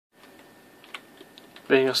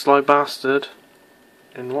being a sly bastard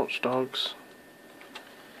in Watch Dogs.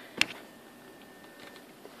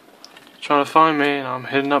 Trying to find me, and I'm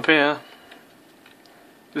hidden up here.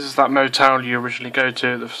 This is that motel you originally go to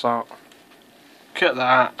at the start. Look at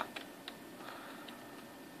that.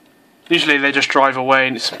 Usually they just drive away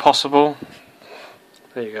and it's impossible.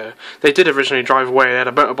 There you go. They did originally drive away. They had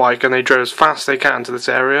a motorbike and they drove as fast as they can to this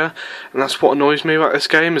area. And that's what annoys me about this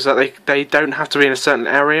game, is that they don't have to be in a certain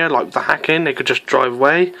area, like with the hacking. They could just drive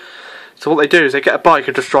away. So what they do is they get a bike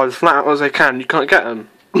and just drive as flat out as they can. You can't get them.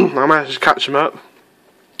 I managed to catch them up.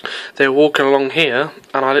 They were walking along here,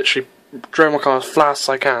 and I literally drove my car as fast as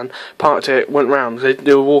I can, parked it, went round.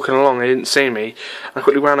 They were walking along, they didn't see me. I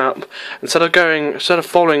quickly ran up. Instead of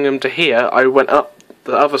following them to here, I went up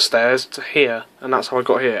the other stairs to here, and that's how I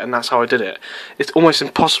got here, and that's how I did it. It's almost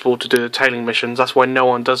impossible to do the tailing missions. That's why no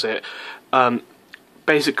one does it.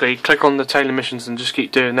 Basically, click on the tailing missions and just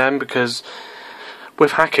keep doing them, because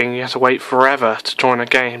with hacking you have to wait forever to join a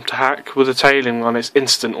game to hack. With the tailing one, it's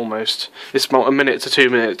instant almost. It's about a minute to 2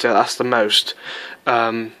 minutes, that's the most.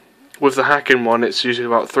 With the hacking one, it's usually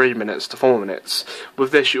about 3 minutes to 4 minutes.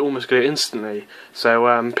 With this, you almost get it instantly.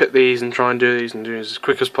 So pick these and try and do these as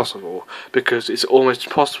quick as possible, because it's almost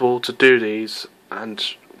impossible to do these, and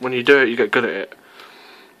when you do it, you get good at it.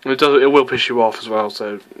 And it will piss you off as well,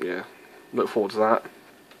 so yeah, look forward to that.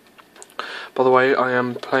 By the way, I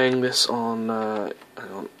am playing this on,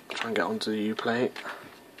 hang on, try and get onto the Uplay.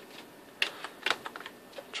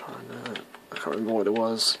 I can't remember what it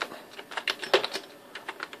was.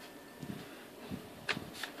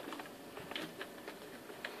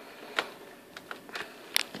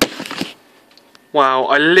 Wow,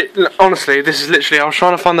 honestly, this is literally, I was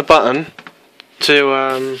trying to find the button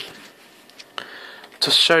to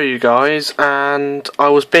show you guys, and I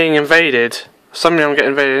was being invaded. Suddenly I'm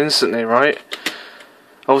getting invaded instantly, right?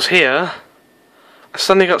 I was here, I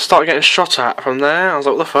suddenly started getting shot at from there. I was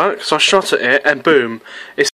like, what the fuck? So I shot at it, and boom, it's